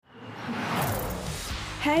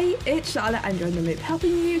Hey, it's Charlotte and you're in the loop,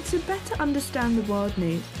 helping you to better understand the world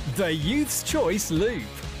news. The Youth's Choice Loop.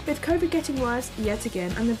 With COVID getting worse yet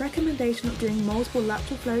again and the recommendation of doing multiple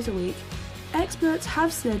lateral flows a week, experts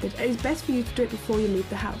have said that it is best for you to do it before you leave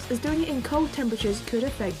the house, as doing it in cold temperatures could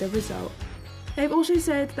affect the result. They've also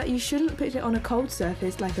said that you shouldn't put it on a cold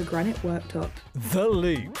surface like a granite worktop. The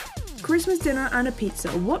Loop. Christmas dinner and a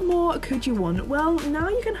pizza. What more could you want? Well, now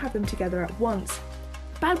you can have them together at once.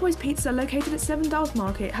 Bad Boys Pizza, located at Seven Dials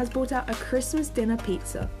Market, has brought out a Christmas dinner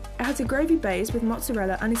pizza. It has a gravy base with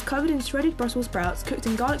mozzarella and is covered in shredded Brussels sprouts, cooked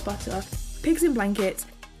in garlic butter, pigs in blankets,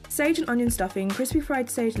 sage and onion stuffing, crispy fried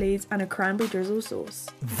sage leaves, and a cranberry drizzle sauce.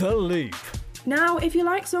 The Loop. Now, if you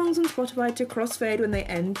like songs on Spotify to crossfade when they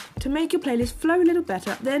end, to make your playlist flow a little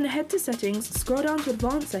better, then head to settings, scroll down to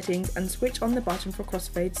advanced settings, and switch on the button for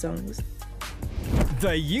crossfade songs.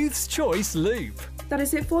 The Youth's Choice Loop. That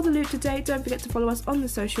is it for the loop today. Don't forget to follow us on the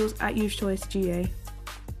socials at Youth Choice GA.